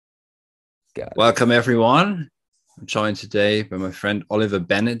Got it. Welcome, everyone. I'm joined today by my friend Oliver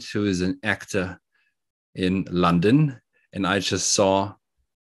Bennett, who is an actor in London. And I just saw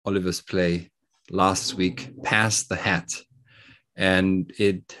Oliver's play last week, Pass the Hat. And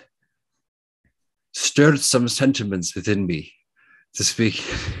it stirred some sentiments within me, to speak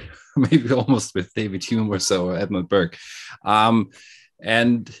maybe almost with David Hume or so, or Edmund Burke.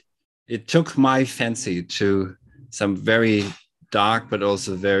 And it took my fancy to some very dark, but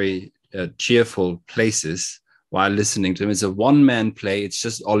also very cheerful places while listening to him. It's a one-man play. It's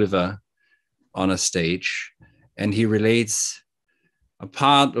just Oliver on a stage, and he relates a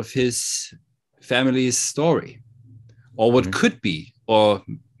part of his family's story, or what could be, or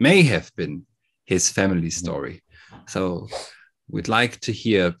may have been his family story. So we'd like to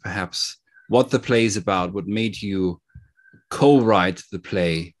hear perhaps what the play is about, what made you co-write the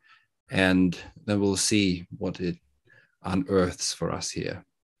play, and then we'll see what it unearths for us here.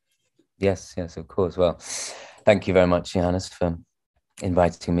 Yes, of course. Well, thank you very much, Johannes, for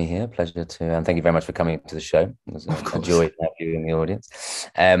inviting me here. Pleasure to, and thank you very much for coming to the show. It was a joy to have you in the audience.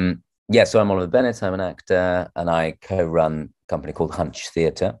 So I'm Oliver Bennett. I'm an actor, and I co-run a company called Hunch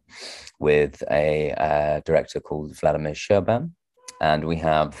Theatre with a director called Vladimir Sherban, and we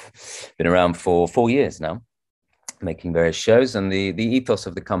have been around for 4 years now, making various shows. And the ethos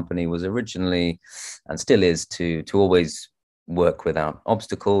of the company was originally, and still is, to always work without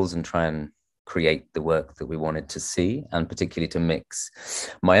obstacles and try and create the work that we wanted to see, and particularly to mix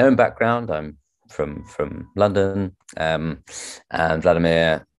my own background. I'm from London, and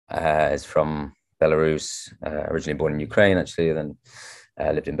Vladimir is from Belarus, originally born in Ukraine, actually, then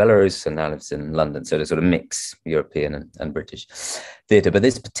lived in Belarus and now lives in London. So to sort of mix European and British theatre. But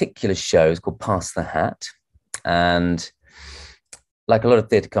this particular show is called Pass the Hat. And like a lot of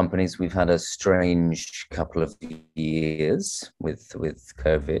theatre companies, we've had a strange couple of years with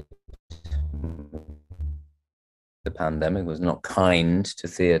COVID. The pandemic was not kind to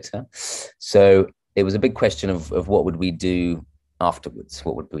theatre. So it was a big question of what would we do afterwards?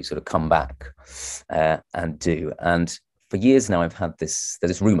 What would we sort of come back and do? And for years now, I've had this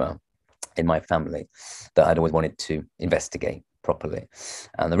rumor in my family that I'd always wanted to investigate properly.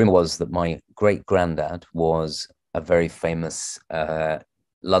 And the rumor was that my great granddad was a very famous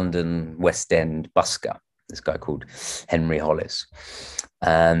London West End busker, this guy called Henry Hollis.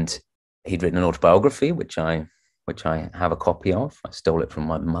 And he'd written an autobiography, which I have a copy of. I stole it from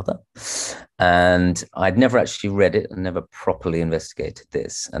my mother. And I'd never actually read it and never properly investigated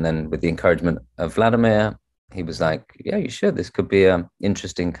this. And then with the encouragement of Vladimir, he was like, yeah, you should. This could be an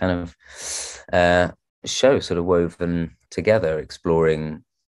interesting kind of show, sort of woven together, exploring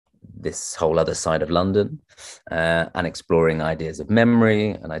this whole other side of London, and exploring ideas of memory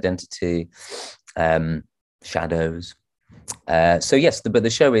and identity, shadows. So yes, but the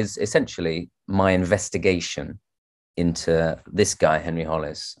show is essentially my investigation into this guy, Henry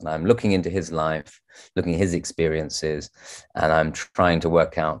Hollis, and I'm looking into his life, looking at his experiences, and I'm trying to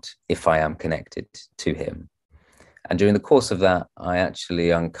work out if I am connected to him. And during the course of that, I actually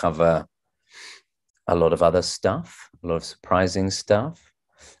uncover a lot of other stuff, a lot of surprising stuff,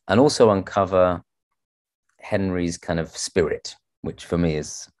 and also uncover Henry's kind of spirit, which for me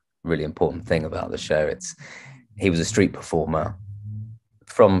is a really important thing about the show. He was a street performer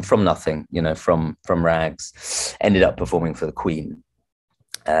from nothing, from rags, ended up performing for the Queen.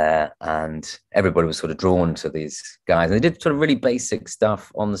 And everybody was sort of drawn to these guys. And they did sort of really basic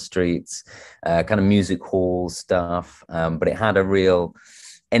stuff on the streets, kind of music hall stuff, but it had a real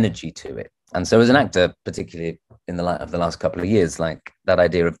energy to it. And so as an actor, particularly in the light of the last couple of years, like that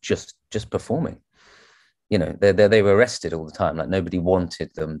idea of just performing, they were arrested all the time. Like nobody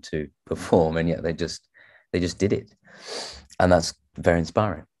wanted them to perform, and yet they just did it. And that's very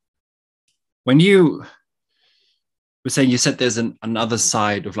inspiring. When you were saying, you said there's another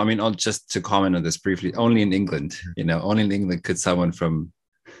side of, just to comment on this briefly, only in England, only in England could someone from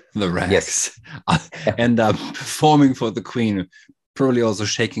the rags end up performing for the Queen, probably also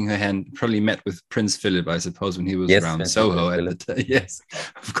shaking her hand, probably met with Prince Philip, I suppose, when he was around Soho at the time. Yes,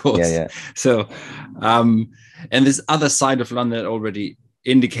 of course. Yeah. So, and this other side of London already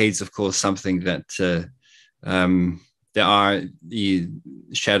indicates, of course, something that there are the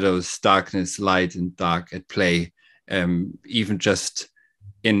shadows, darkness, light, and dark at play, even just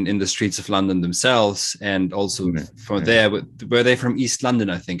in the streets of London themselves, and also from there. Were they from East London?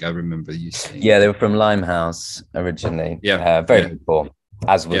 I think I remember you saying. Yeah, they were from Limehouse originally. Very poor,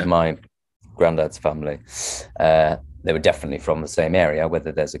 as was my granddad's family. They were definitely from the same area.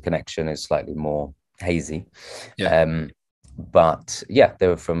 Whether there's a connection is slightly more hazy. But yeah, they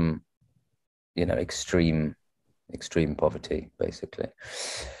were from, extreme poverty, basically.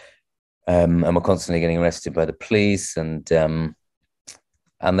 and were constantly getting arrested by the police, and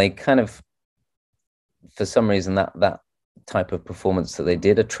they kind of, for some reason, that type of performance that they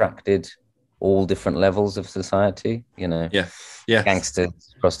did attracted all different levels of society, Yeah.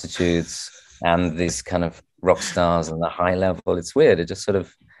 Gangsters, prostitutes, and these kind of rock stars and the high level. It's weird. It just sort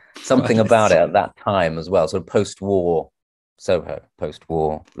of something about it at that time as well, sort of post-war Soho,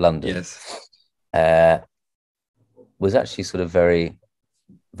 post-war London. Yes. Was actually sort of very,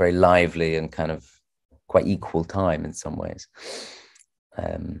 very lively and kind of quite equal time in some ways.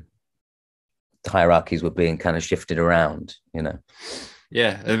 The hierarchies were being kind of shifted around,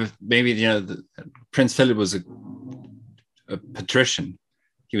 Yeah, maybe Prince Philip was a patrician.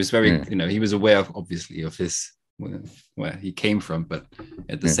 He was very, he was aware of, obviously, of where he came from, but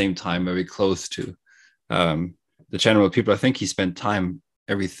at the same time very close to the general people. I think he spent time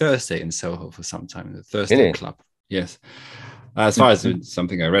every Thursday in Soho for some time in the Thursday Club. Yes, as far as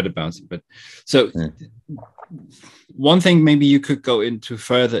something I read about it. But so one thing maybe you could go into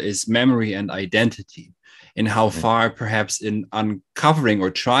further is memory and identity, and how far perhaps in uncovering or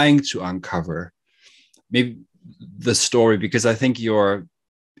trying to uncover maybe the story, because I think your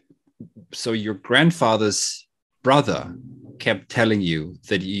grandfather's brother kept telling you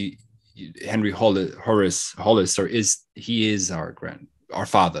that Henry Horace Hollis, or he is our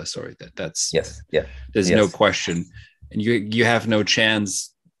father. Sorry, that's yes, yeah. There's no question, and you have no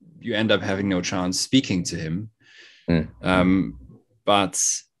chance. You end up having no chance speaking to him. But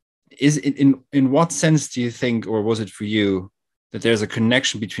is it, in what sense do you think, or was it for you, that there's a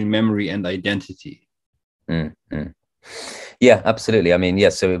connection between memory and identity? Yeah, absolutely. I mean,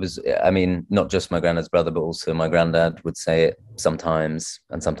 yes. So it was, not just my granddad's brother, but also my granddad would say it sometimes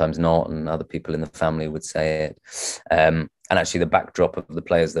and sometimes not. And other people in the family would say it. And actually the backdrop of the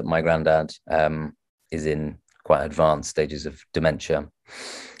players that my granddad is in quite advanced stages of dementia.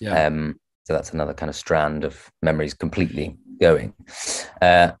 Yeah. So that's another kind of strand of memories completely going.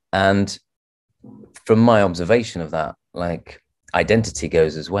 And from my observation of that, like, identity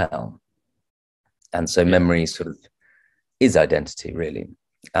goes as well. And so memory sort of is identity, really.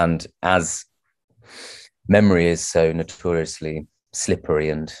 And as memory is so notoriously slippery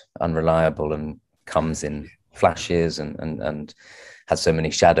and unreliable and comes in flashes and has so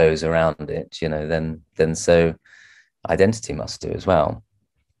many shadows around it, then so identity must do as well.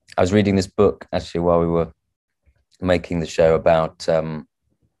 I was reading this book actually while we were making the show about the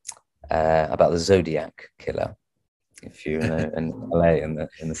Zodiac killer, if you know, in LA in the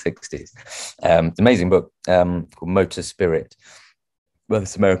 60s. Amazing book called Motor Spirit by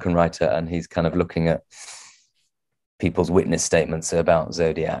this American writer, and he's kind of looking at people's witness statements about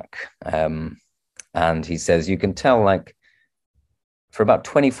Zodiac. And he says you can tell, like, for about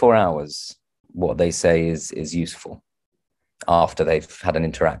 24 hours what they say is useful after they've had an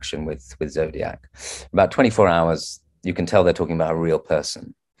interaction with Zodiac. About 24 hours, you can tell they're talking about a real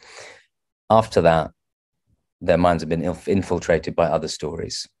person. After that, their minds have been infiltrated by other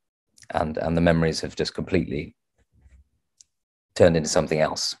stories, and the memories have just completely turned into something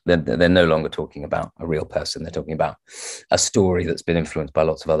else. They're no longer talking about a real person. They're talking about a story that's been influenced by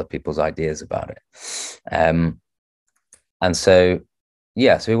lots of other people's ideas about it. And so,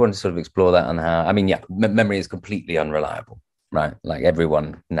 so we wanted to sort of explore that, and how, memory is completely unreliable, right? Like,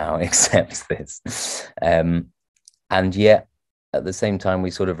 everyone now accepts this. And yet, at the same time,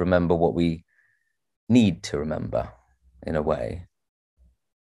 we sort of remember what we need to remember, in a way.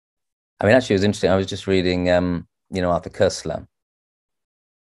 Actually, it was interesting. I was just reading, Arthur Koestler,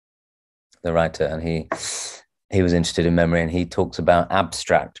 the writer, and he was interested in memory, and he talks about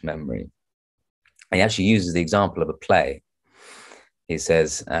abstract memory. And he actually uses the example of a play. He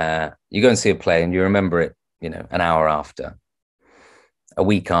says, you go and see a play and you remember it, an hour after, a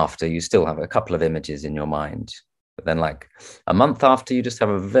week after, you still have a couple of images in your mind. But then, like, a month after, you just have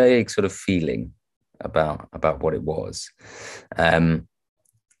a vague sort of feeling about what it was. And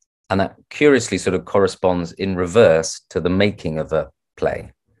that curiously sort of corresponds in reverse to the making of a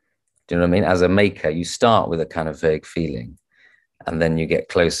play. Do you know what I mean? As a maker, you start with a kind of vague feeling, and then you get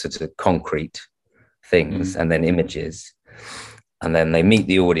closer to concrete things and then images, and then they meet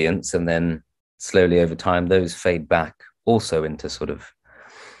the audience, and then slowly over time, those fade back also into sort of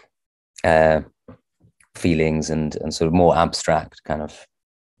feelings and sort of more abstract kind of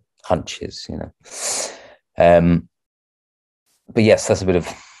hunches, But yes, that's a bit of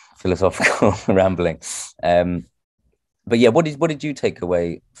philosophical rambling. But yeah, what did you take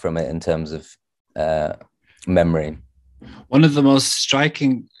away from it in terms of memory? One of the most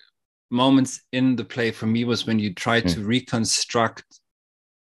striking moments in the play for me was when you tried to reconstruct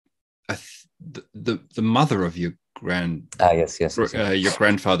the mother of your Yes, yes, yes. Your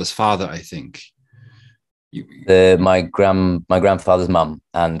grandfather's father, I think. My grandfather's mum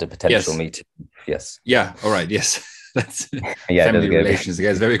and a potential meeting. Yes. Yeah. All right. Yes. That's Yeah, family relations.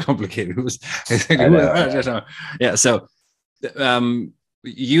 It's very complicated. Yeah. So,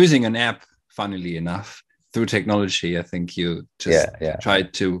 using an app, funnily enough, through technology, I think you just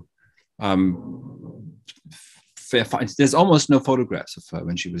tried to there's almost no photographs of her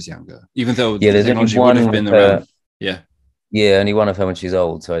when she was younger, even though the technology would have been around. Only one of her when she's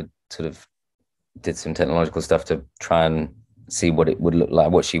old. So I sort of did some technological stuff to try and see what it would look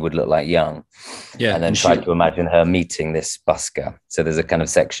like, what she would look like young. Yeah. And then tried to imagine her meeting this busker. So there's a kind of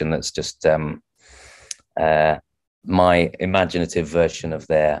section that's just my imaginative version of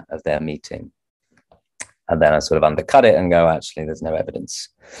their meeting. And then I sort of undercut it and go, actually, there's no evidence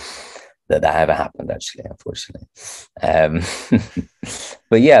that ever happened, actually, unfortunately.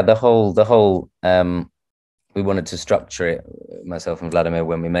 But yeah, the whole we wanted to structure it, myself and Vladimir,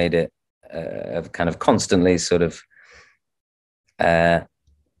 when we made it, kind of constantly sort of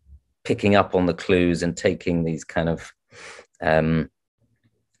picking up on the clues and taking these kind of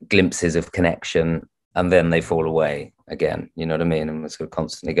glimpses of connection, and then they fall away again, you know what I mean? And we're sort of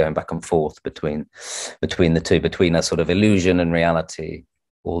constantly going back and forth between the two, between a sort of illusion and reality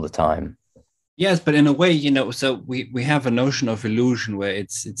all the time. Yes, but in a way, so we have a notion of illusion where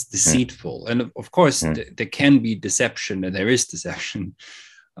it's deceitful. And of course, there can be deception, and there is deception.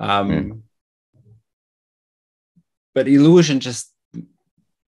 But illusion, just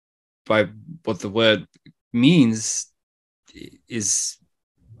by what the word means, it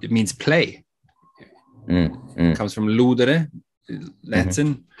means play. It comes from ludere,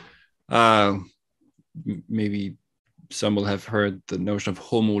 Latin. Maybe some will have heard the notion of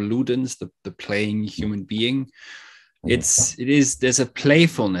homo ludens, the playing human being. There's a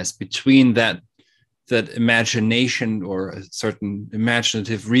playfulness between that imagination, or a certain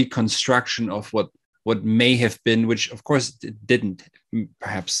imaginative reconstruction of what may have been, which of course it didn't,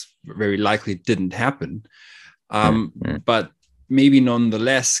 perhaps very likely didn't happen, but maybe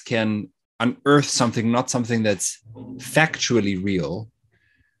nonetheless can unearth something, not something that's factually real,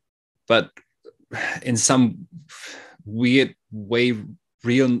 but in some weird way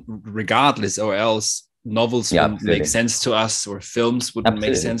real regardless, or else novels wouldn't make sense to us, or films wouldn't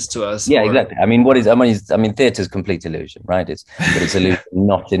make sense to us. Exactly. I mean, theater's complete illusion, right? It's illusion,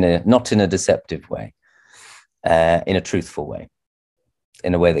 not in a deceptive way, in a truthful way,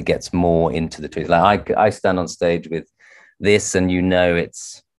 in a way that gets more into the truth. Like I stand on stage with this, and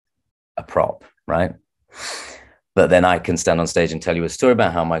it's a prop, right? But then I can stand on stage and tell you a story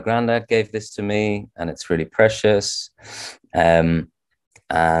about how my granddad gave this to me, and it's really precious. And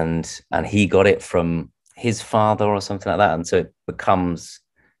he got it from his father or something like that. And so it becomes,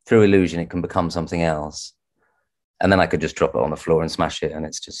 through illusion, it can become something else. And then I could just drop it on the floor and smash it, and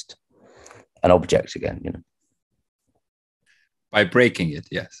it's just an object again, By breaking it,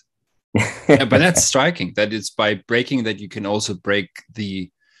 yes. But that's striking, that it's by breaking that you can also break the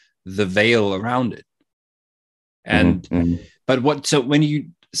veil around it. And but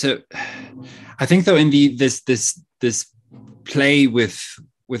I think though, in this play with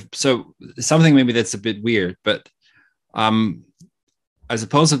so something maybe that's a bit weird, but I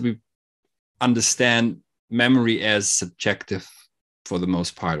suppose that we understand memory as subjective for the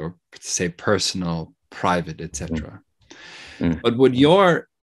most part, or say personal, private, etc. But would your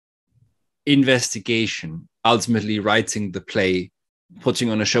investigation, ultimately writing the play,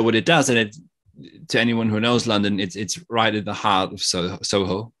 putting on a show, what it does, and it, to anyone who knows London, it's right at the heart of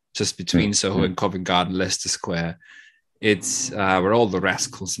Soho, just between Soho and Covent Garden, Leicester Square. It's where all the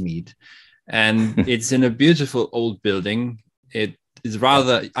rascals meet, and it's in a beautiful old building. It is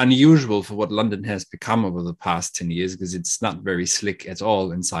rather unusual for what London has become over the past 10 years, because it's not very slick at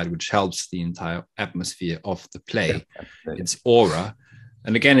all inside, which helps the entire atmosphere of the play. Its aura,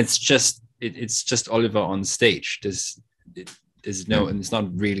 and again, it's just Oliver on stage. There's no, and it's not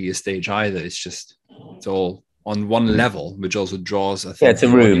really a stage either. It's all on one level, which also draws, I think, it's a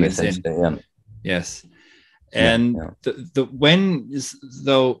room essentially. Yes. And the when is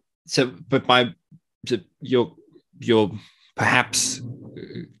though, so, but your perhaps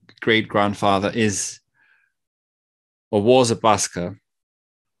great grandfather is or was a busker.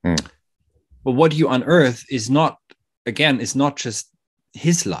 But what you unearth is not just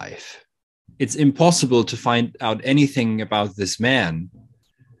his life. It's impossible to find out anything about this man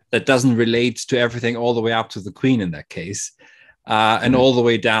that doesn't relate to everything, all the way up to the Queen in that case, and all the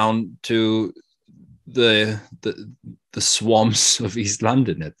way down to the swamps of East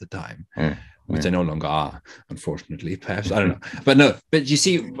London at the time, which they no longer are, unfortunately. Perhaps, I don't know, but you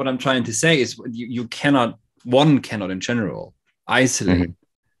see what I'm trying to say is you cannot one cannot in general isolate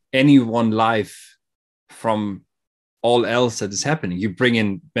any one life from all else that is happening. You bring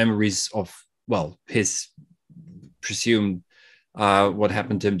in memories of, well, his presumed what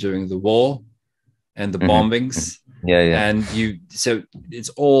happened to him during the war and the bombings. And so it's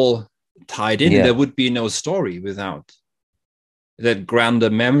all tied in, and there would be no story without that grander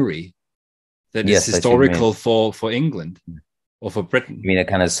memory that is historical for England or for Britain. You mean a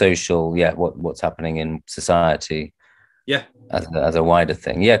kind of social, what's happening in society, as a wider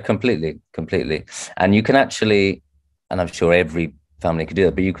thing. Completely. And you can actually, and I'm sure every family could do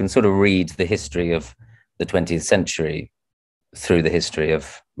it, but you can sort of read the history of the 20th century through the history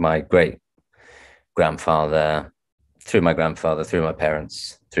of my great grandfather, through my grandfather, through my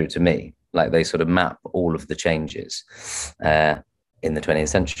parents, through to me. Like, they sort of map all of the changes in the 20th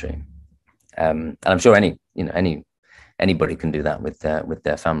century. And I'm sure anybody can do that with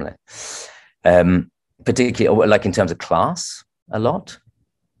their family. Particularly like in terms of class a lot,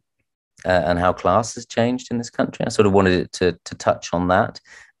 and how class has changed in this country. I sort of wanted it to touch on that,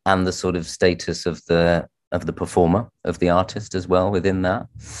 and the sort of status of the performer, of the artist as well within that,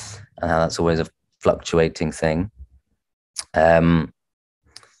 and how that's always a fluctuating thing. But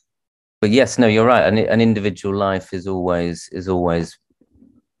yes, no, you're right. An individual life is always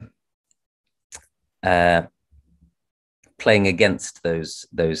playing against those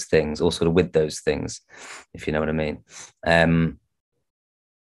things, or sort of with those things, if you know what I mean.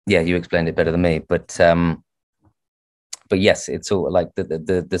 You explained it better than me, but yes, it's all like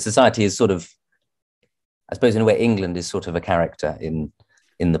the society is sort of, I suppose in a way, England is sort of a character in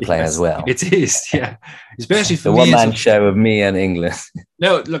the play as well. It is, especially for the one-man show of me and England.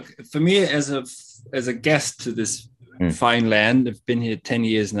 No, look, for me as a guest to this fine land, I've been here 10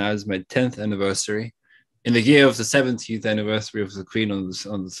 years now. It's my 10th anniversary. In the year of the 70th anniversary of the Queen on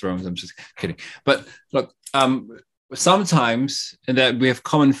the throne. I'm just kidding. But look, sometimes, and that we have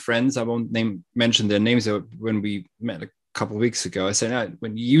common friends, I won't mention their names. When we met a couple of weeks ago, I said,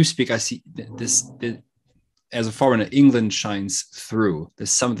 when you speak, I see this as a foreigner, England shines through. There's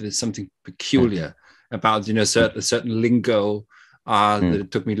something peculiar about, a certain lingo that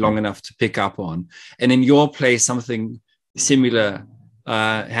it took me long enough to pick up on. And in your play, something similar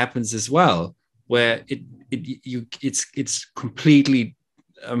happens as well, where it's completely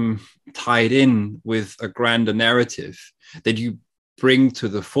tied in with a grander narrative that you bring to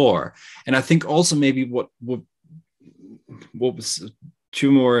the fore. And I think also maybe what was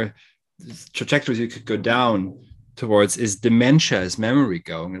two more trajectories you could go down towards is dementia as memory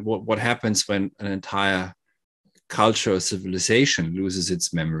going, and what happens when an entire culture or civilization loses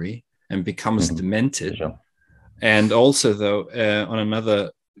its memory and becomes demented. Sure. And also, though, on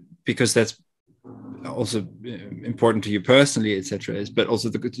another, because that's also important to you personally, etc., but also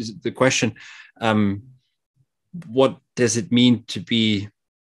the question, what does it mean to be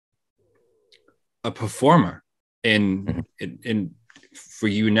a performer in for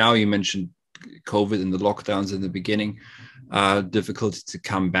you now? You mentioned COVID and the lockdowns in the beginning, difficulty to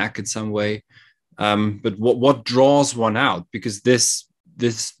come back in some way, but what draws one out? Because this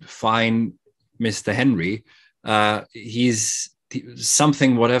fine Mr. Henry, he's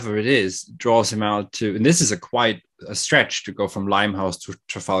something, whatever it is, draws him out to, and this is quite a stretch to go from Limehouse to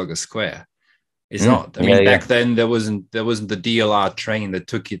Trafalgar Square. It's not. I mean, back then there wasn't the DLR train that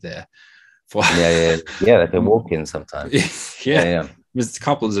took you there. They can walk in sometimes. Mr.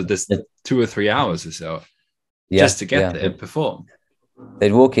 Couples are just 2 or 3 hours or so just to get there and perform.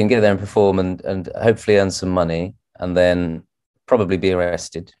 They'd walk in, get there and perform, and hopefully earn some money, and then probably be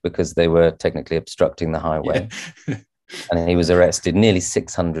arrested because they were technically obstructing the highway. And he was arrested nearly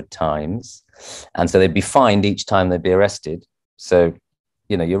 600 times, and so they'd be fined each time they'd be arrested. So,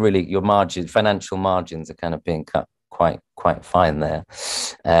 your financial margins are kind of being cut quite fine there,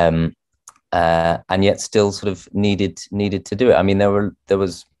 and yet still sort of needed to do it. I mean, there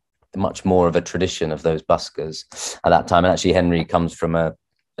was much more of a tradition of those buskers at that time, and actually Henry comes from a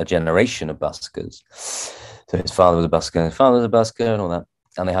generation of buskers. So his father was a busker, his father was a busker, and all that.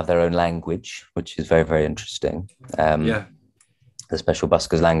 And they have their own language, which is very, very interesting. The special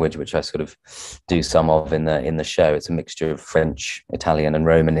buskers language, which I sort of do some of in the show. It's a mixture of French, Italian, and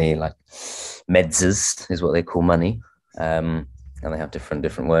Romany. Like mezzes is what they call money, and they have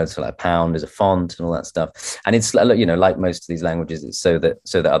different words. So like pound is a font and all that stuff. And it's like most of these languages, it's so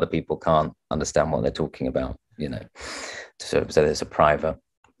that other people can't understand what they're talking about. So there's a private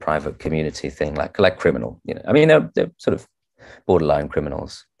community thing, like criminal. I mean, they're sort of borderline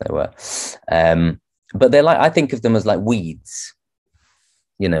criminals, they were, but they're like, I think of them as like weeds,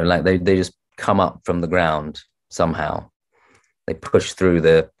 like they just come up from the ground somehow. They push through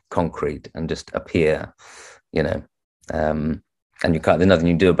the concrete and just appear you know. And you can't, there's nothing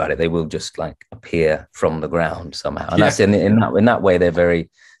you can do about it. They will just like appear from the ground somehow. And that's in that way, they're very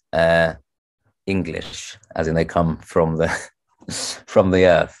English, as in they come from the from the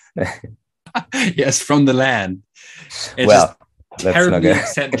earth. Yes, from the land. It's well, just terribly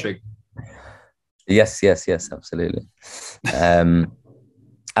eccentric. Yes, absolutely. And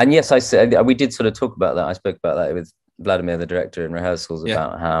yes, I said we did sort of talk about that. I spoke about that with Vladimir, the director, in rehearsals,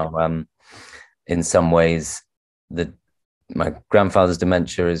 about how, in some ways, my grandfather's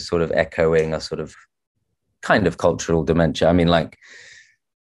dementia is sort of echoing a sort of kind of cultural dementia. I mean, like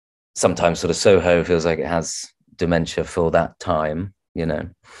sometimes sort of Soho feels like it has dementia for that time, you know.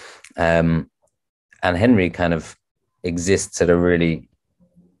 And Henry kind of exists at a really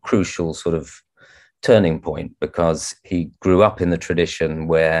crucial sort of turning point, because he grew up in the tradition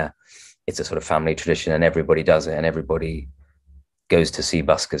where it's a sort of family tradition and everybody does it and everybody goes to see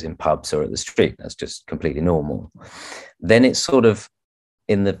buskers in pubs or at the street. That's just completely normal. Then it's sort of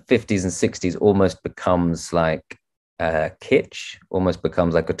in the 50s and 60s almost becomes like kitsch, almost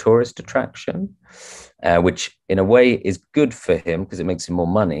becomes like a tourist attraction, which in a way is good for him because it makes him more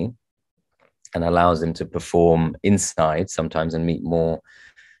money and allows him to perform inside sometimes and meet more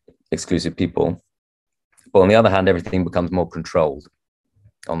exclusive people. But on the other hand, everything becomes more controlled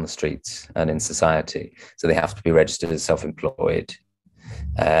on the streets and in society. So they have to be registered as self-employed.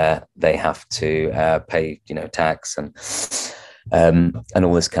 They have to pay, tax and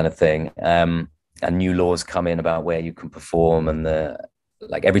all this kind of thing. And new laws come in about where you can perform. And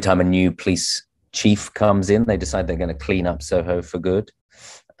like every time a new police chief comes in, they decide they're going to clean up Soho for good.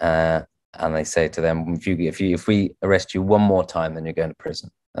 And they say to them, if we arrest you one more time, then you're going to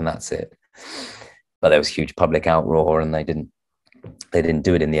prison, and that's it. But there was huge public outroar, and they didn't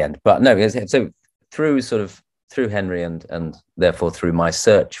do it in the end. But no, so through Henry and therefore through my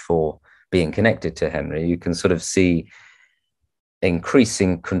search for being connected to Henry, you can sort of see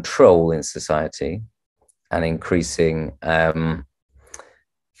increasing control in society and increasing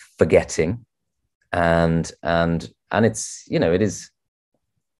forgetting, and it's, it is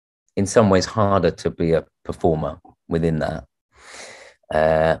in some ways harder to be a performer within that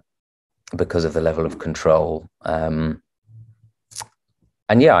because of the level of control. And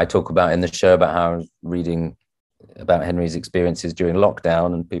yeah, I talk about in the show about how I was reading about Henry's experiences during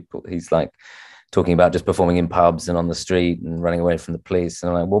lockdown, and he's like talking about just performing in pubs and on the street and running away from the police. And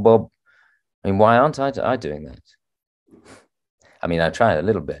I'm like, well, Bob, I mean, why aren't I doing that? I mean, I tried a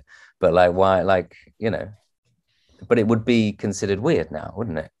little bit, but like, why, like, but it would be considered weird now,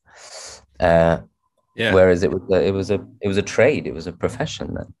 wouldn't it? Whereas it was a trade, it was a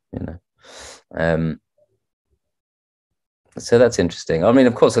profession then, so that's interesting. I mean,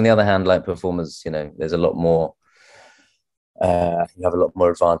 of course, on the other hand, like performers, there's a lot more, you have a lot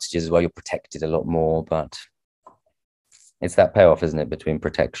more advantages as well. You're protected a lot more, but it's that payoff, isn't it, between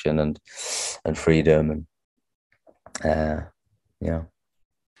protection and freedom, and yeah.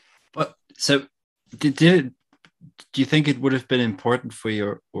 But so do you think it would have been important for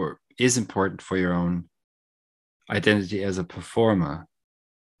your, or is important for your own identity as a performer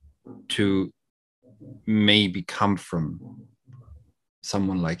to maybe come from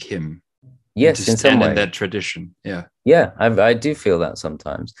someone like him? Yes, in some way. In that tradition. Yeah, I do feel that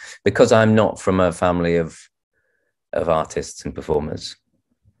sometimes, because I'm not from a family of artists and performers.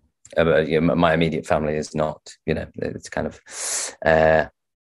 My immediate family is not, it's kind of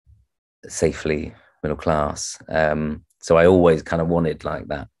safely middle class. So I always kind of wanted like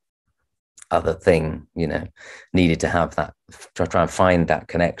that other thing, needed to have that, try and find that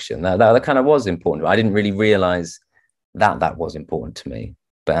connection. That kind of was important. I didn't really realize that was important to me,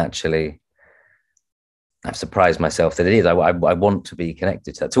 but actually I've surprised myself that it is. I want to be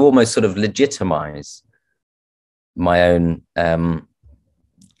connected to that, to almost sort of legitimize my own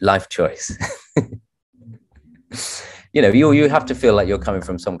life choice. You have to feel like you're coming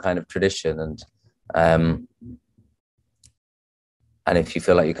from some kind of tradition, and if you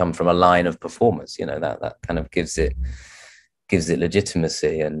feel like you come from a line of performers, that kind of gives it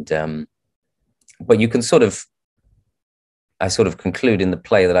legitimacy. And but you can I sort of conclude in the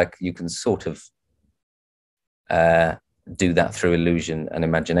play that you can sort of do that through illusion and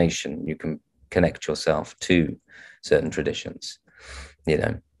imagination. You can connect yourself to certain traditions,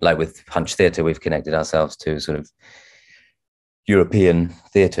 like with Punch Theatre, we've connected ourselves to sort of European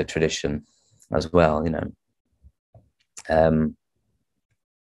theatre tradition as well,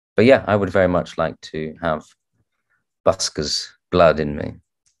 but yeah, I would very much like to have busker's blood in me.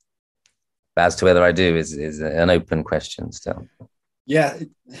 But as to whether I do is an open question still. Yeah,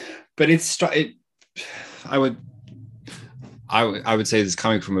 but I would say it's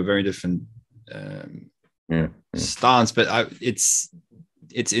coming from a very different stance, but it's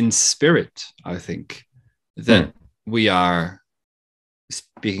in spirit, I think, that we are,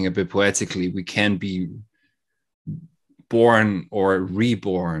 speaking a bit poetically, we can be born or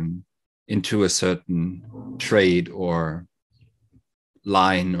reborn into a certain trade or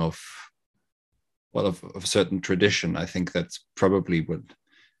line of a certain tradition. I think that's probably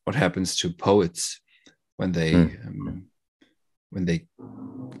what happens to poets when they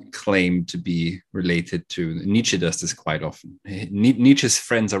claim to be related to. Nietzsche does this quite often. Nietzsche's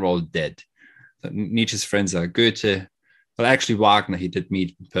friends are all dead. Nietzsche's friends are Goethe. Well, actually, Wagner he did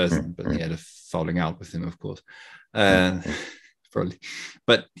meet in person, but he had a falling out with him, of course. Probably,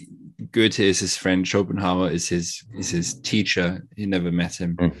 but Goethe is his friend. Schopenhauer is his teacher. He never met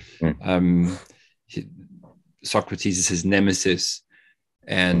him. Socrates is his nemesis,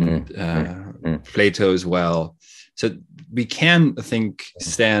 and Plato as well. So we can, I think,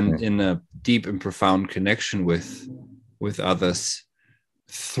 stand in a deep and profound connection with others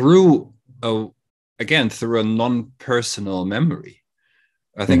through a non-personal memory.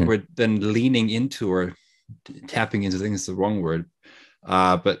 I think we're then leaning into, or tapping into, I think it's the wrong word,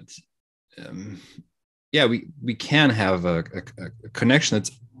 but we can have a connection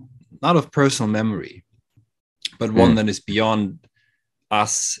that's not of personal memory, but one that is beyond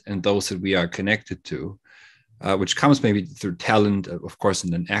us and those that we are connected to, which comes maybe through talent, of course,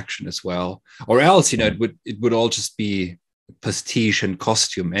 and then action as well. Or else, it would all just be pastiche and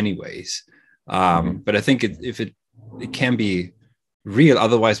costume anyways. But I think if it can be real,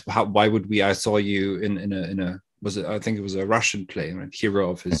 otherwise why would we? I saw you in a I think it was a Russian play, right?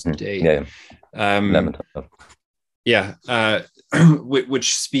 Hero of his day.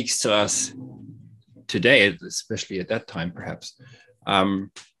 Which speaks to us today, especially at that time, perhaps,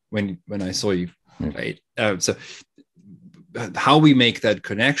 when I saw you play. So how we make that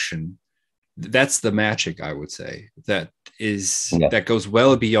connection, that's the magic, I would say, that goes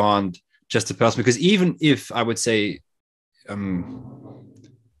well beyond just a person. Because even if I would say,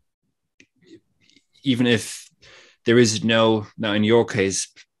 even if there is now in your case,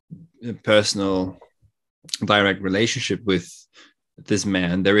 a personal direct relationship with this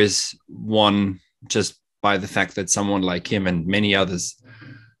man, there is one just by the fact that someone like him and many others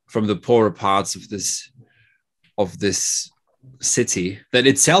from the poorer parts of this city, that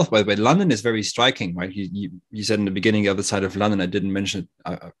itself, by the way, London is very striking, right? You said in the beginning, the other side of London. I didn't mention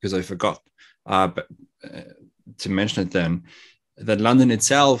it because I forgot, but to mention it then, that London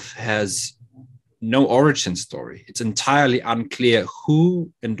itself has no origin story. It's entirely unclear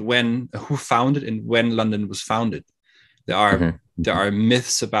who founded and when London was founded. There are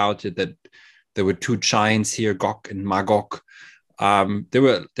myths about it, that there were two giants here, Gog and Magog.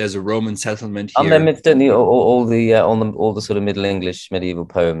 There's a Roman settlement here. And then don't all the sort of Middle English medieval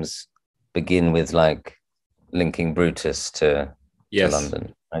poems begin with like linking Brutus to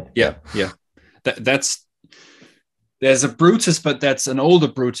London, right? Yeah. There's a Brutus, but that's an older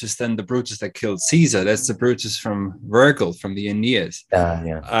Brutus than the Brutus that killed Caesar. That's the Brutus from Virgil, from the Aeneid.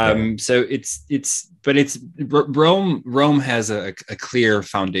 So it's Rome has a clear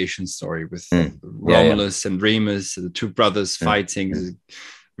foundation story with Romulus and Remus, the two brothers fighting, is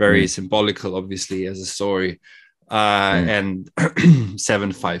very symbolical, obviously, as a story. And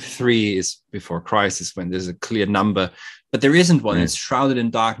 753 is before Christ, is when there's a clear number, but there isn't one. It's shrouded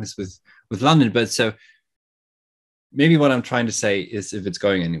in darkness with London. But so maybe what I'm trying to say is, if it's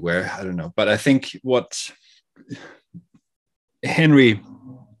going anywhere, I don't know. But I think what Henry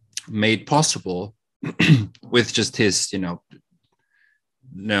made possible with just his,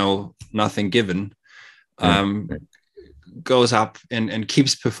 nothing given, goes up and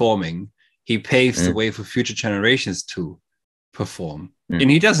keeps performing. He paves the way for future generations to perform. And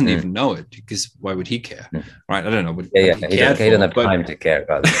he doesn't even know it, because why would he care? Right? I don't know. He doesn't have time to care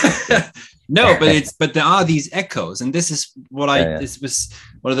about it. No, but there are these echoes, and this is what this was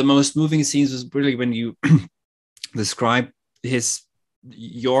one of the most moving scenes, was really when you describe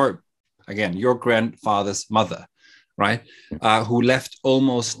your grandfather's mother, right? Who left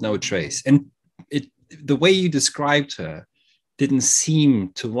almost no trace. And the way you described her didn't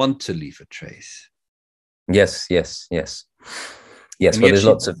seem to want to leave a trace. Yes. Well, there's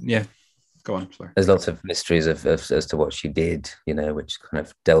lots of Go on. Sorry. There's lots of mysteries as to what she did, which kind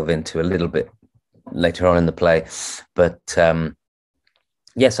of delve into a little bit later on in the play. But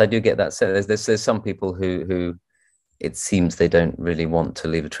yes, I do get that. So there's some people who it seems they don't really want to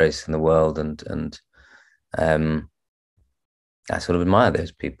leave a trace in the world, and I sort of admire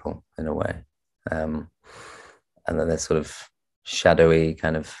those people in a way, and then they're sort of shadowy,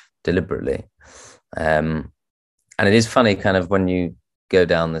 kind of deliberately. And it is funny, kind of, when you go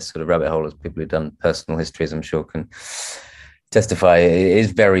down this sort of rabbit hole, as people who've done personal histories, I'm sure, can testify, it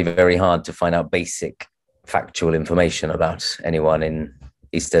is very, very hard to find out basic factual information about anyone in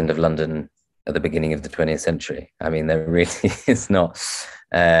East End of London at the beginning of the 20th century. I mean, there really is not.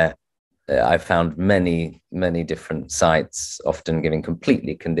 I found many, many different sites, often giving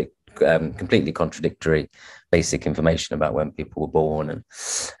completely contradictory basic information about when people were born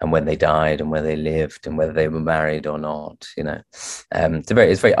and when they died and where they lived and whether they were married or not. You know, it's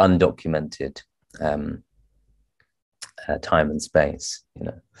very undocumented time and space. You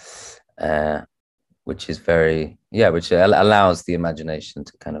know, which is very, which allows the imagination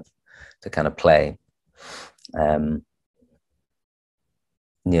to kind of play.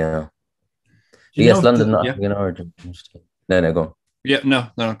 Yeah. Yes, London, not African origin. No, go on. Yeah, no,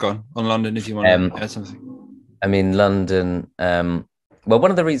 go on. On London, if you want to add something. I mean, London, well,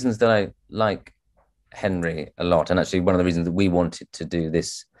 one of the reasons that I like Henry a lot, and actually one of the reasons that we wanted to do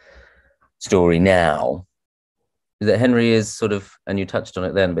this story now, is that Henry is sort of, and you touched on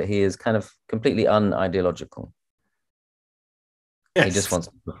it then, but he is kind of completely unideological. Yes. He just wants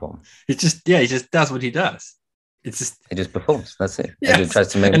to perform. He just does what he does. It's just, he just performs. That's it. Yes. He tries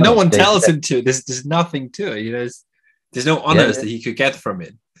to make and no one tells him to. There's nothing to it. You know, there's no honors that he could get from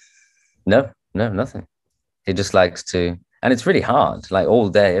it. No, nothing. He just likes to, and it's really hard. Like all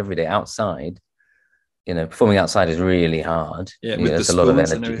day, every day, outside. You know, performing outside is really hard. Yeah, with the spoons a lot of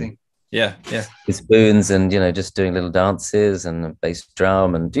energy and everything. Yeah. With spoons and, you know, just doing little dances and a bass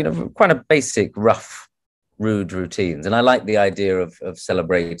drum and, you know, quite a basic, rough, rude routines. And I like the idea of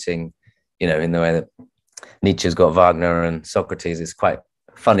celebrating, you know, in the way that Nietzsche's got Wagner and Socrates. It's quite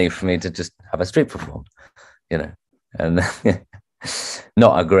funny for me to just have a street perform, you know, and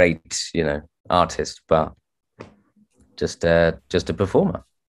not a great, you know, artist, but just a performer.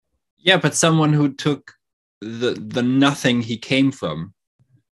 Yeah, but someone who took the nothing he came from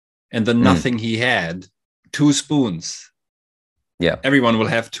and the nothing he had, 2 spoons. Yeah. Everyone will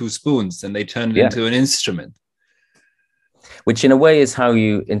have 2 spoons and they turn it into an instrument. Which in a way is how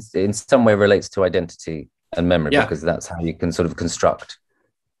you, in some way relates to identity and memory, because that's how you can sort of construct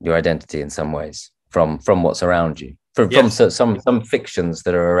your identity in some ways from what's around you, from some fictions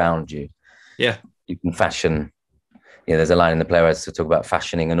that are around you. Yeah. You can fashion, you know, there's a line in the play where it's to talk about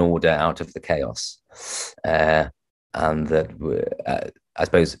fashioning an order out of the chaos. And that, I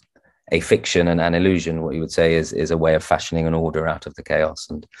suppose, a fiction and an illusion, what you would say is a way of fashioning an order out of the chaos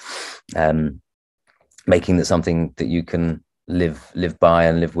and making that something that you can live by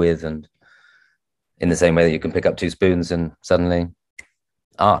and live with, and in the same way that you can pick up 2 spoons and suddenly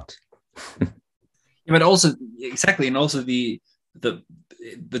art. But also exactly, and also the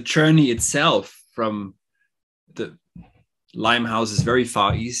journey itself from the Limehouse is very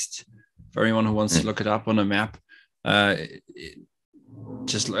far east. For anyone who wants to look it up on a map,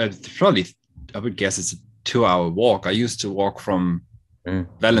 probably I would guess it's a 2-hour walk. I used to walk from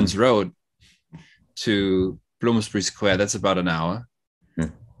Valens Road to Bloomsbury Square. That's about an hour.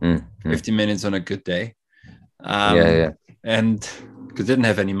 50 minutes on a good day. And because I didn't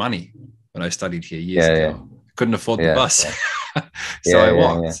have any money when I studied here years ago. Couldn't afford the bus. So I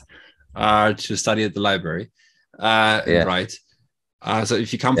walked to study at the library and write. So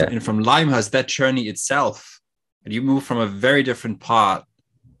if you come in from Limehouse, that journey itself, and you move from a very different part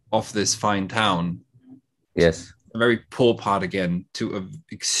of this fine town, a very poor part again, to an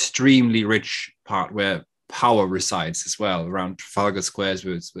extremely rich part where power resides as well, around Trafalgar Square,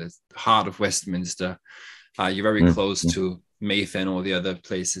 with the heart of Westminster. You're very close to Mayfair and all the other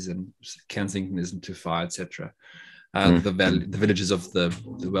places, and Kensington isn't too far, etc. The villages of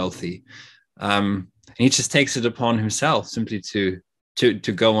the wealthy. And he just takes it upon himself simply to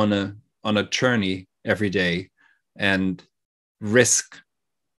go on a journey every day and risk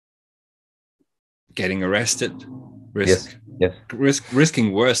getting arrested,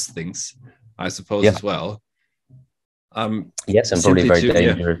 risking worse things, I suppose, as well. And probably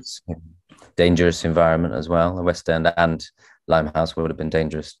very dangerous environment as well. The West End and Limehouse would have been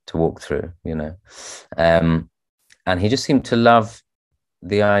dangerous to walk through, you know. And he just seemed to love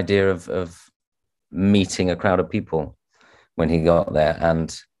the idea of meeting a crowd of people when he got there,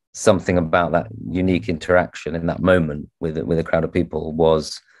 and something about that unique interaction in that moment with a crowd of people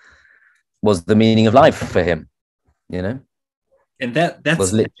was the meaning of life for him, you know. And that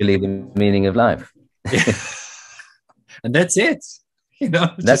was literally the meaning of life. And that's it, you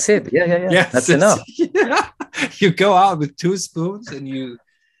know. That's it. Yeah. That's enough. You go out with 2 spoons and you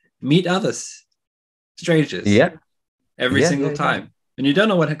meet others, strangers. Every single time. And you don't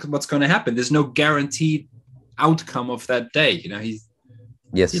know what's going to happen. There's no guaranteed outcome of that day. You know, he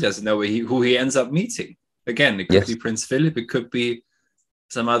doesn't know who he ends up meeting. Again, it could be Prince Philip. It could be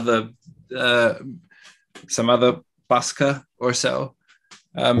some other busker or so.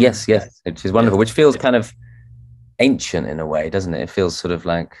 Yes, which is wonderful, which feels kind of ancient in a way, doesn't it? It feels sort of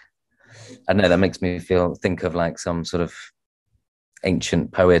like, I don't know, that makes me think of like some sort of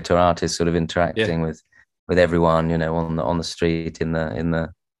ancient poet or artist sort of interacting with everyone, you know, on the street, in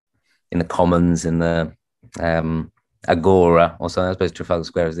the commons, in the agora, or something. I suppose Trafalgar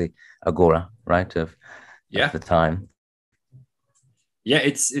Square is the agora, right, of the time. Yeah,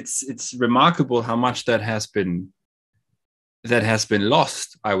 it's remarkable how much that has been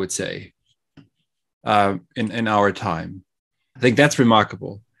lost, I would say, in our time. I think that's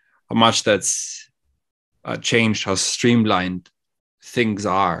remarkable, how much that's changed, how streamlined things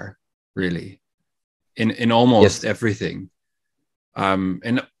are, really, in almost everything.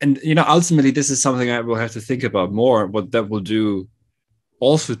 And you know, ultimately, this is something I will have to think about more, what that will do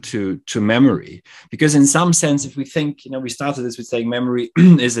also to memory, because in some sense, if we think, you know, we started this with saying memory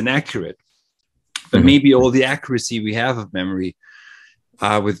is inaccurate, but maybe all the accuracy we have of memory,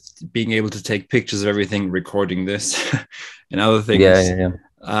 with being able to take pictures of everything, recording this and other things,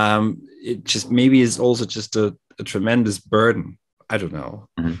 it just maybe is also just a tremendous burden. I don't know.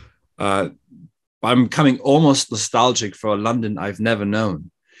 I'm becoming almost nostalgic for a London I've never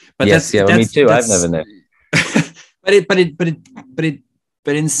known. But yes, me too. I've never known.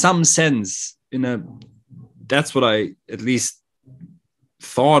 but in some sense, you know, that's what I at least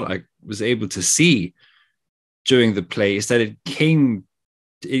thought I was able to see during the play, is that it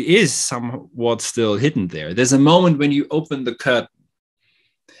is somewhat still hidden there. There's a moment when you open the curtain,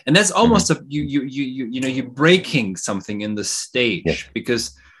 and that's almost you're breaking something in the stage,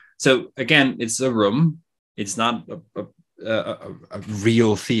 because, so again, it's a room, it's not a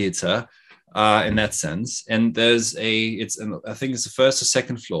real theater in that sense, and I think it's the first or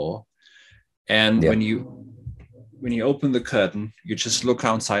second floor, and when you open the curtain, you just look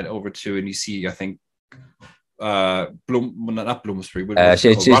outside over to, and you see, I think, not Bloomsbury,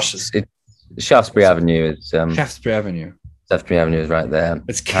 Shaftesbury Avenue is Shaftesbury Avenue. Shaftesbury Avenue is right there.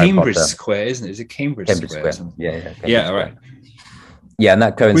 It's Cambridge Square, isn't it? Is it Cambridge Square? Yeah, right. Yeah, and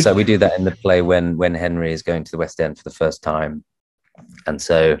that coincides. We do that in the play when Henry is going to the West End for the first time, and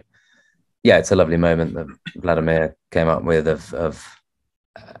so it's a lovely moment that Vladimir came up with of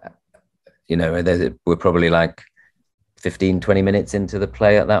you know, we're probably like 15-20 minutes into the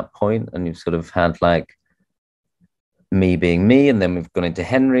play at that point, and you've sort of had like me being me, and then we've gone into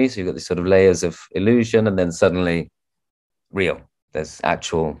Henry, so you've got these sort of layers of illusion, and then suddenly real, there's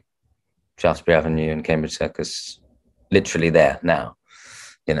actual Shaftesbury Avenue and Cambridge Circus literally there now,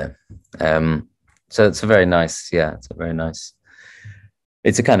 you know. So it's a very nice,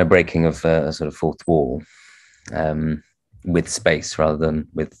 it's a kind of breaking of a sort of fourth wall, with space rather than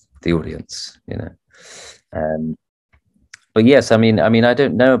with the audience, you know. But yes, I mean, I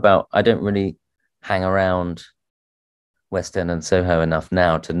don't really hang around West End and Soho enough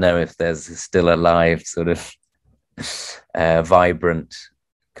now to know if there's still a live sort of vibrant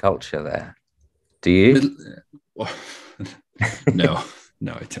culture there. Do you?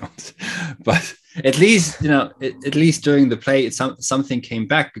 No, I don't. But at least, you know, at least during the play, something came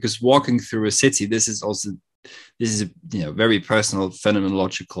back, because walking through a city, this is a, you know, very personal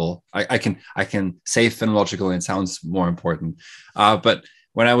phenomenological. I can say phenomenological, and it sounds more important. But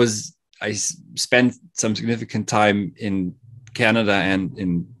when I spent some significant time in Canada and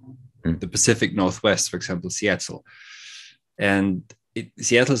in the Pacific Northwest, for example, Seattle. And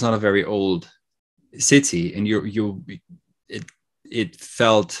Seattle is not a very old city, and it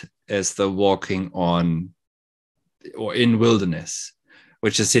felt as though walking on or in wilderness,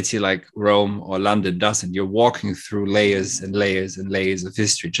 which a city like Rome or London doesn't. You're walking through layers and layers and layers of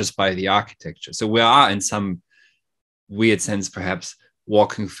history just by the architecture. So we are, in some weird sense, perhaps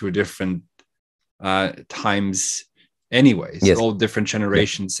walking through different times anyways, all different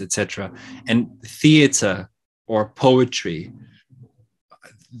generations, etc. And theater or poetry,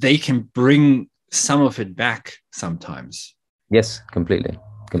 they can bring some of it back sometimes. Yes, completely.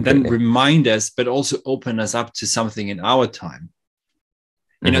 Then remind us, but also open us up to something in our time.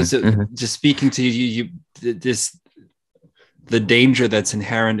 You know, so just speaking to you, the danger that's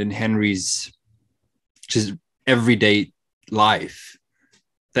inherent in Henry's just everyday life,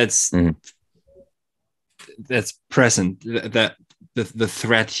 that's present, that the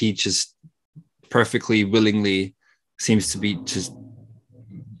threat he just perfectly willingly seems to be just,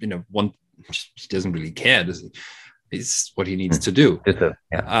 you know, one just doesn't really care, does he? It's what he needs to do.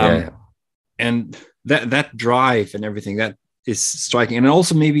 And that drive and everything, that is striking. And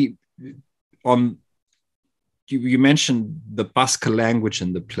also maybe on, you mentioned the Basque language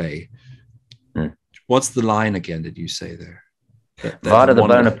in the play. What's the line again that you say there? Vada the one.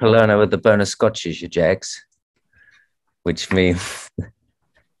 bona Palermo with the bona Scotches, you jags. Which means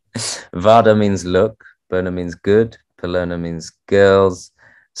Vada means look, bona means good, Palermo means girls,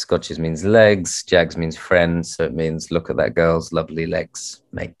 Scotches means legs, Jags means friends, so it means look at that girl's lovely legs,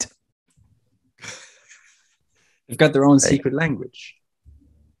 mate. They've got their own secret language.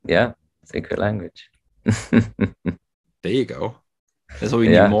 Yeah, secret language. There you go. That's what we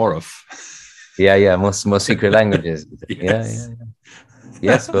need more of. Yeah, more secret languages. Yes. Yeah.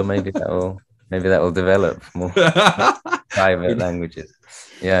 Yes, well, maybe that will develop more private languages.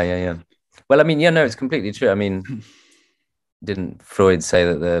 Yeah. Well, I mean, no, it's completely true. I mean, didn't Freud say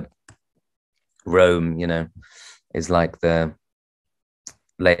that the Rome, is like the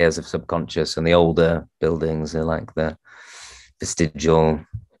layers of subconscious, and the older buildings are like the vestigial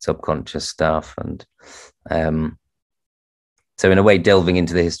subconscious stuff, and so in a way, delving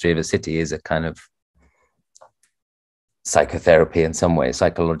into the history of a city is a kind of psychotherapy in some way,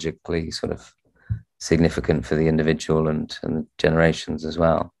 psychologically sort of significant for the individual and generations as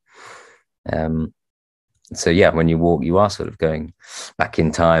well. So yeah, when you walk, you are sort of going back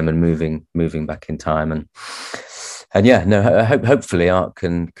in time and moving back in time, and yeah, no, hopefully art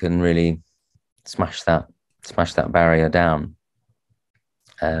can really smash that barrier down.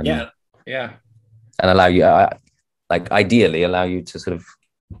 Yeah, and allow you, ideally allow you to sort of,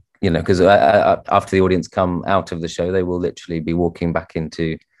 because after the audience come out of the show, they will literally be walking back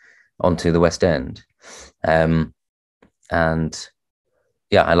onto the West End, and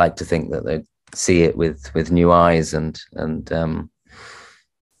yeah, I like to think that they see it with new eyes and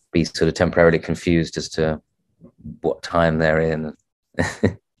be sort of temporarily confused as to what time they're in.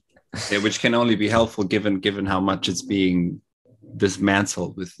 Yeah, which can only be helpful given how much it's being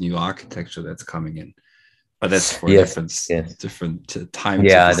dismantled with new architecture that's coming in. But that's for different time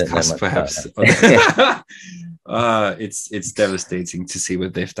to discuss, perhaps. It's devastating to see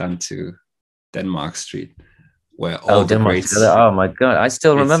what they've done to Denmark Street, where all the greats. Oh my God, I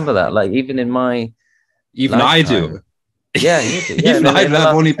still remember that. Like even in my lifetime. I do. Yeah, you do. Yeah, even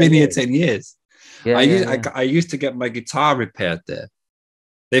I've only been here 10 years. Yeah, I used to get my guitar repaired there.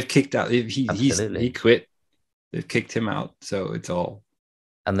 They've kicked out. He quit. They've kicked him out. So it's all.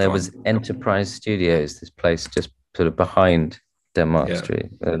 And there was Enterprise Studios, this place just sort of behind Denmark Street,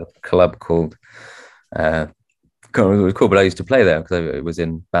 a club called, can't remember what it was called, but I used to play there because it was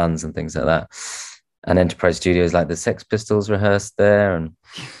in bands and things like that. And Enterprise Studios, like the Sex Pistols rehearsed there.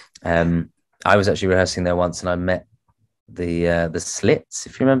 And I was actually rehearsing there once, and I met the Slits,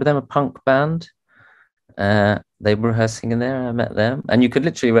 if you remember them, a punk band. They were rehearsing in there. I met them. And you could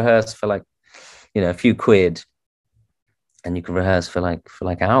literally rehearse for like, a few quid. And you can rehearse for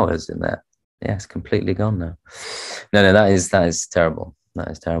like hours in there. Yeah, it's completely gone now. No, that is terrible.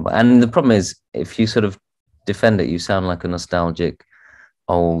 That is terrible. And the problem is, if you sort of defend it, you sound like a nostalgic,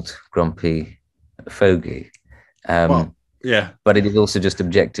 old, grumpy fogey. But it is also just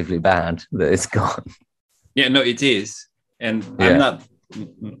objectively bad that it's gone. Yeah, no, it is. And I'm not.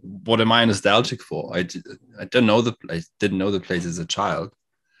 What am I nostalgic for? I don't know the place. Didn't know the place as a child.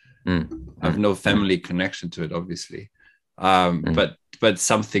 I have no family connection to it, obviously. But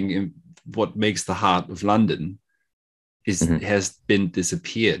something in what makes the heart of London has been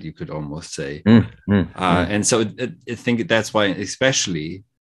disappeared, you could almost say. And so I think that's why, especially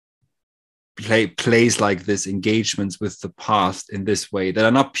plays like this, engagements with the past in this way that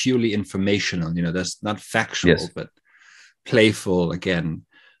are not purely informational, that's not factual, but playful again,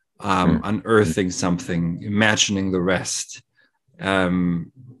 unearthing something, imagining the rest.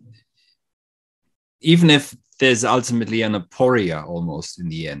 Even if there's ultimately an aporia almost in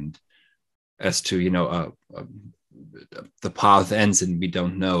the end as to, the path ends and we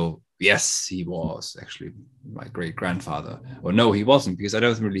don't know. Yes, he was actually my great grandfather, or no, he wasn't, because I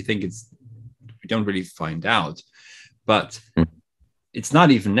don't really think we don't really find out, but it's not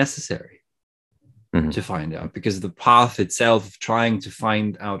even necessary to find out, because the path itself of trying to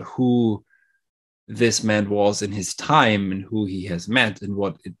find out who this man was in his time and who he has met and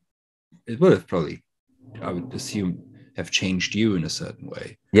what it would have probably, I would assume, have changed you in a certain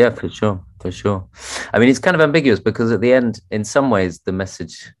way. Yeah, for sure. I mean, it's kind of ambiguous, because at the end, in some ways the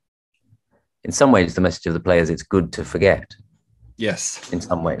message of the play is it's good to forget. Yes. In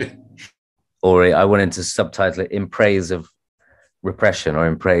some way. Or I wanted to subtitle it in praise of repression or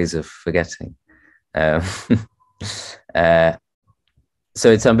in praise of forgetting. So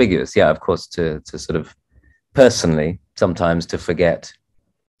it's ambiguous, of course, to sort of personally, sometimes to forget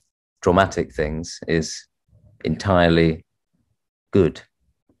dramatic things is entirely good,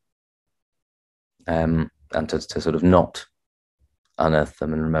 and to sort of not unearth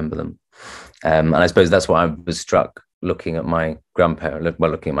them and remember them, and I suppose that's why I was struck looking at my grandparent,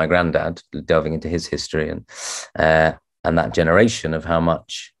 well, looking at my granddad, delving into his history, and that generation of how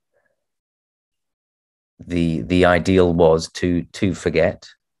much the ideal was to forget,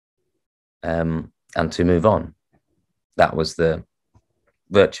 and to move on. That was the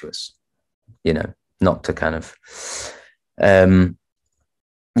virtuous, not to kind of, I mean,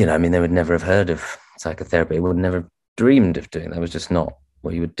 they would never have heard of psychotherapy, would never have dreamed of doing that. It was just not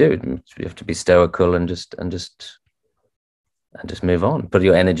what you would do. You have to be stoical and just move on, put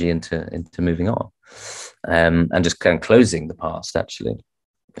your energy into moving on, and just kind of closing the past, actually,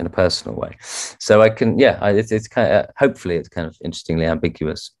 in a personal way. So I can, it's kind of, hopefully it's kind of interestingly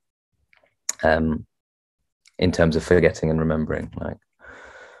ambiguous, in terms of forgetting and remembering.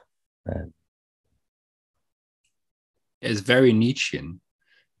 It's very Nietzschean.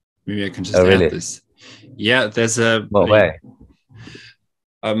 Maybe I can just really? add this. Yeah, there's what way?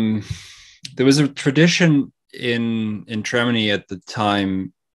 There was a tradition in Germany at the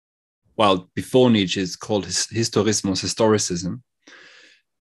time, well, before Nietzsche, is called historicism,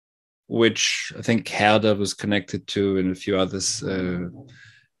 which I think Herder was connected to, and a few others.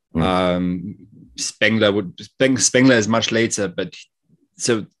 Spengler is much later, but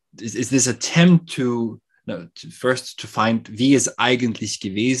so is this attempt to find wie es eigentlich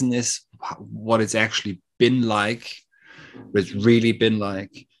gewesen ist, what it's actually been like, what it's really been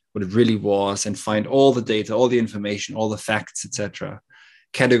like, what it really was, and find all the data, all the information, all the facts, etc.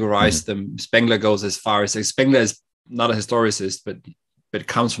 Categorize them. Spengler goes as far as Spengler is not a historicist, but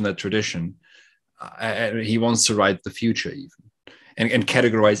comes from that tradition. He wants to write the future even, and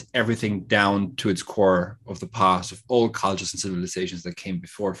categorize everything down to its core of the past, of all cultures and civilizations that came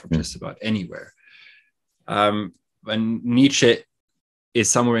before from just about anywhere. And Nietzsche is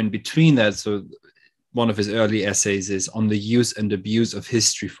somewhere in between that. So one of his early essays is on the use and abuse of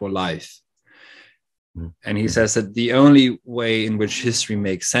history for life. And he says that the only way in which history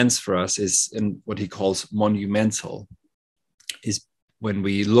makes sense for us is in what he calls monumental, is when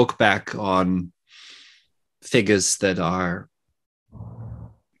we look back on figures that are,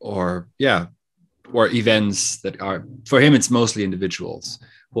 or events that are, for him, it's mostly individuals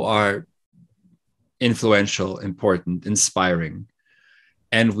who are influential, important, inspiring.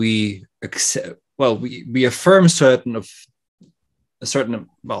 And we accept, we affirm some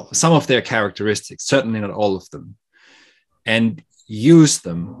of their characteristics, certainly not all of them, and use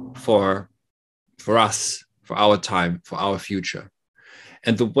them for us, for our time, for our future.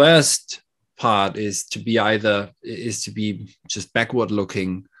 And the worst part is to be just backward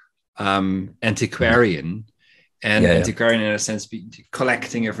looking, antiquarian, and antiquarian in a sense,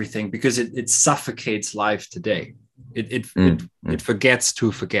 collecting everything, because it suffocates life today. It forgets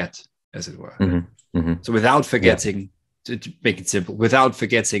to forget, as it were. So without forgetting, to make it simple, without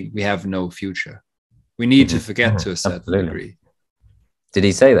forgetting, we have no future. We need to forget to a certain degree. Did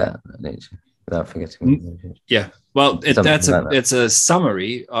he say that, Nietzsche? Without forgetting? Yeah. Well, it's a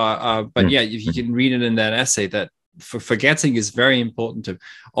summary, but you can read it in that essay, that forgetting is very important to.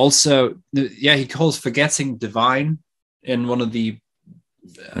 Also, he calls forgetting divine in one of the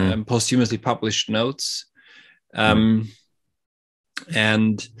posthumously published notes. And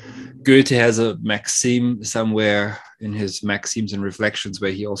Goethe has a maxim somewhere in his Maxims and Reflections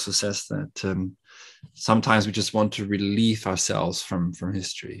where he also says that sometimes we just want to relieve ourselves from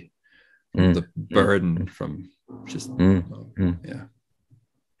history, the burden from just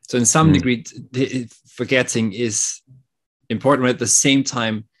So in some degree, forgetting is important, but at the same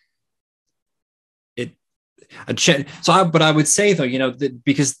time, but I would say though,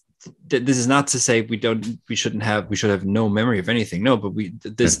 because this is not to say we should have no memory of anything. No, but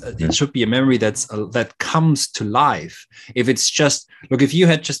it should be a memory that comes to life. If it's just, look, if you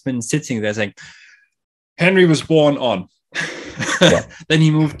had just been sitting there saying, Henry was born on, then he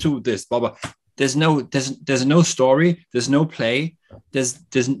moved to this, blah, blah. There's no story, there's no play,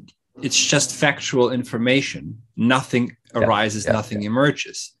 it's just factual information. Nothing arises, nothing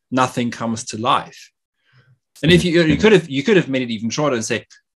emerges, nothing comes to life. And if you could have made it even shorter and say,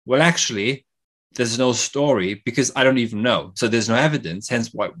 well, actually, there's no story because I don't even know. So there's no evidence.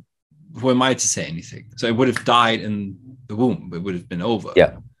 Hence, who am I to say anything? So it would have died in the womb. It would have been over.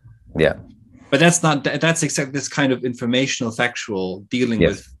 Yeah. But that's exactly this kind of informational, factual dealing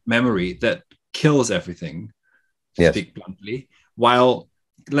with memory that kills everything, to speak bluntly, while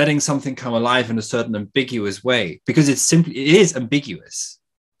letting something come alive in a certain ambiguous way, because it is ambiguous,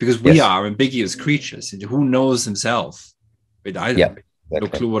 because we are ambiguous creatures. And who knows himself? I don't no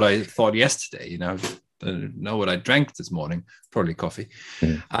clue what I thought yesterday. I don't know what I drank this morning. Probably coffee.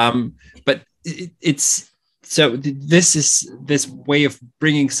 But it's so this way of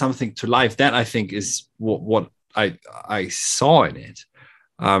bringing something to life, that I think is what I saw in it.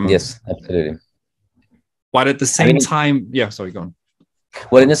 Yes, absolutely. But at the same time, yeah, sorry, go on.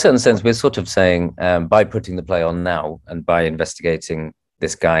 Well, in a certain sense, we're sort of saying by putting the play on now and by investigating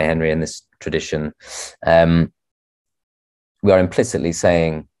this guy, Henry, and this tradition, we are implicitly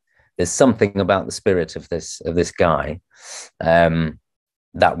saying there's something about the spirit of this guy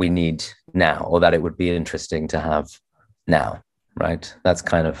that we need now, or that it would be interesting to have now, right? That's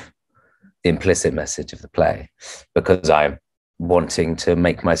kind of the implicit message of the play, because I'm wanting to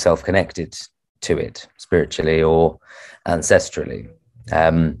make myself connected to it spiritually or ancestrally.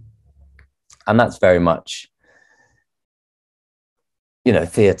 And that's very much,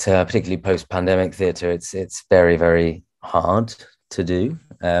 theatre, particularly post-pandemic theatre, it's very, very hard to do.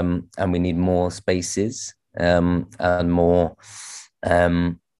 And we need more spaces and more,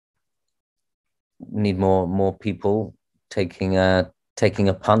 need more people taking a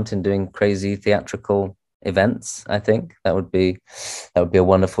punt and doing crazy theatrical events. I think that would be a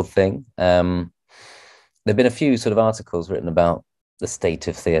wonderful thing. There've been a few sort of articles written about the state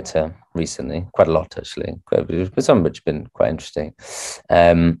of theatre recently, quite a lot actually, but some of which have been quite interesting.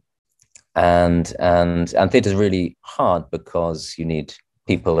 And theatre is really hard because you need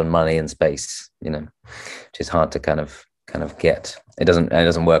people and money and space, which is hard to kind of get. It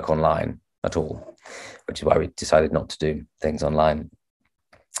doesn't work online at all, which is why we decided not to do things online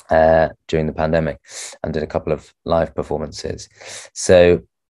during the pandemic, and did a couple of live performances. So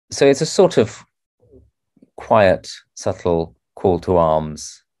it's a sort of quiet, subtle call to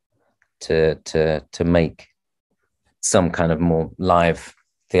arms to make some kind of more live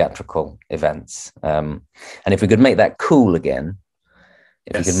theatrical events. And if we could make that cool again,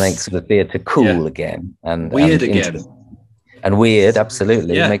 if we could make sort of theatre cool again and weird again. And weird,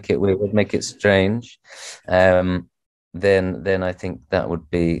 absolutely. Yeah. Make it weird, make it strange. Then I think that would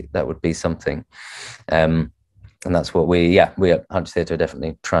be something. And that's what we at Hunch Theatre are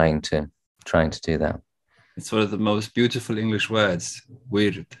definitely trying to do that. It's one of the most beautiful English words.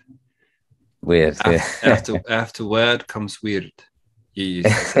 Weird. Weird. After word comes weird.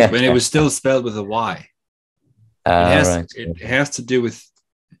 When it was still spelled with a Y. It has to do with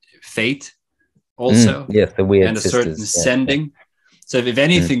fate also. Yes, the weird and a sisters, certain sending. So if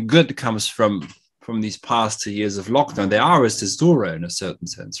anything good comes from these past 2 years of lockdown, they are a cesura in a certain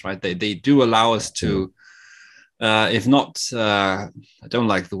sense, right? They do allow us to, if not, I don't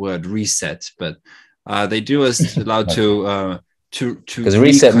like the word reset, but they do us allow to because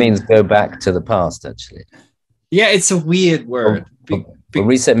reset means go back to the past, actually. Yeah, it's a weird word. But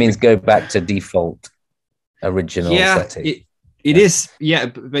reset means go back to default original setting. It is,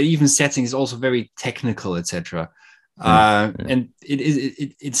 but even setting is also very technical, etc. And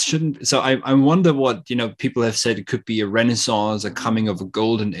it shouldn't. So I wonder what people have said. It could be a renaissance, a coming of a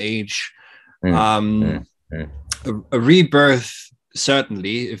golden age, a rebirth.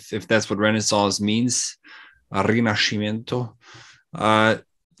 Certainly, if that's what renaissance means, a rinascimento.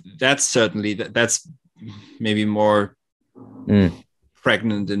 That's certainly that's maybe more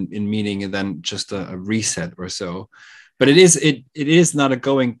pregnant in meaning than just a reset or so. But it is not a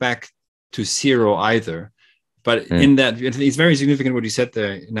going back to zero either. But in that, it's very significant what you said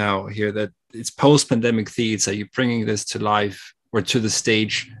there now here, that it's post-pandemic theatre. You're bringing this to life or to the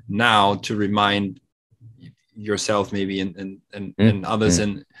stage now to remind yourself maybe and others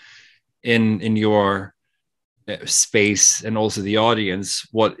in your space, and also the audience,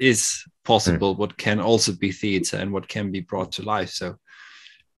 what is possible, what can also be theatre, and what can be brought to life. So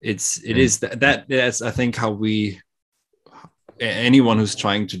that's I think how anyone who's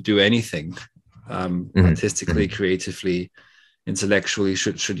trying to do anything artistically, creatively, intellectually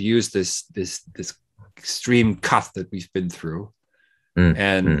should use this extreme cut that we've been through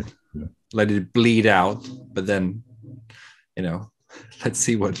and let it bleed out, but then let's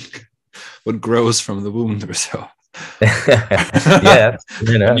see what grows from the wound or so. Yeah,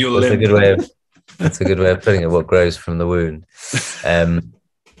 that's a good way of putting it, what grows from the wound.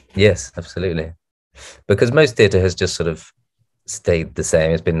 Yes, absolutely, because most theatre has just sort of stayed the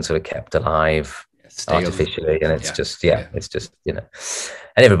same. It's been sort of kept alive artificially, and it's it's just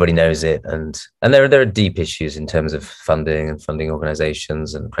and everybody knows it, and there are deep issues in terms of funding and funding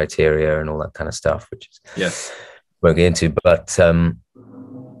organizations and criteria and all that kind of stuff, which is won't get into, but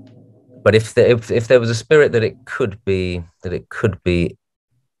if there was a spirit that it could be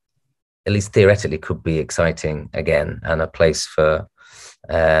at least theoretically could be exciting again, and a place for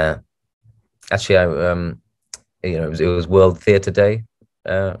actually it was World Theatre Day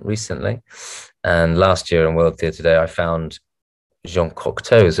recently, and last year on World Theatre Day I found Jean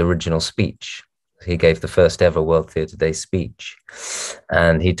Cocteau's original speech. He gave the first ever World Theatre Day speech,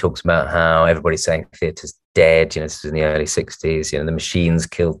 and he talks about how everybody's saying theatre's dead. You know, this was in the early 60s. You know, the machines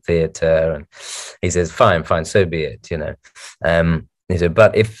killed theatre. And he says, fine, so be it. You know, he said,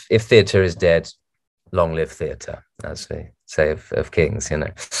 but if theatre is dead, long live theatre, as we say of kings. You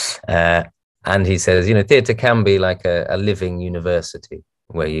know, and he says, you know, theatre can be like a living university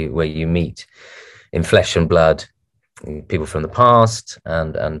where you meet in flesh and blood people from the past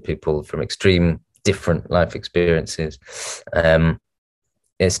and people from extreme different life experiences.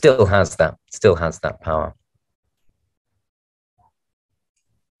 It still has that power.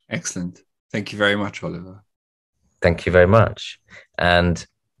 Excellent. Thank you very much, Oliver. Thank you very much. And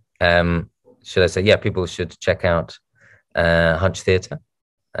should I say, yeah, people should check out Hunch Theatre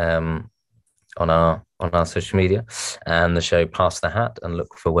on our social media and the show Pass the Hat, and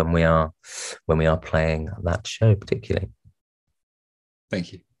look for when we are playing that show particularly.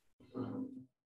 Thank you.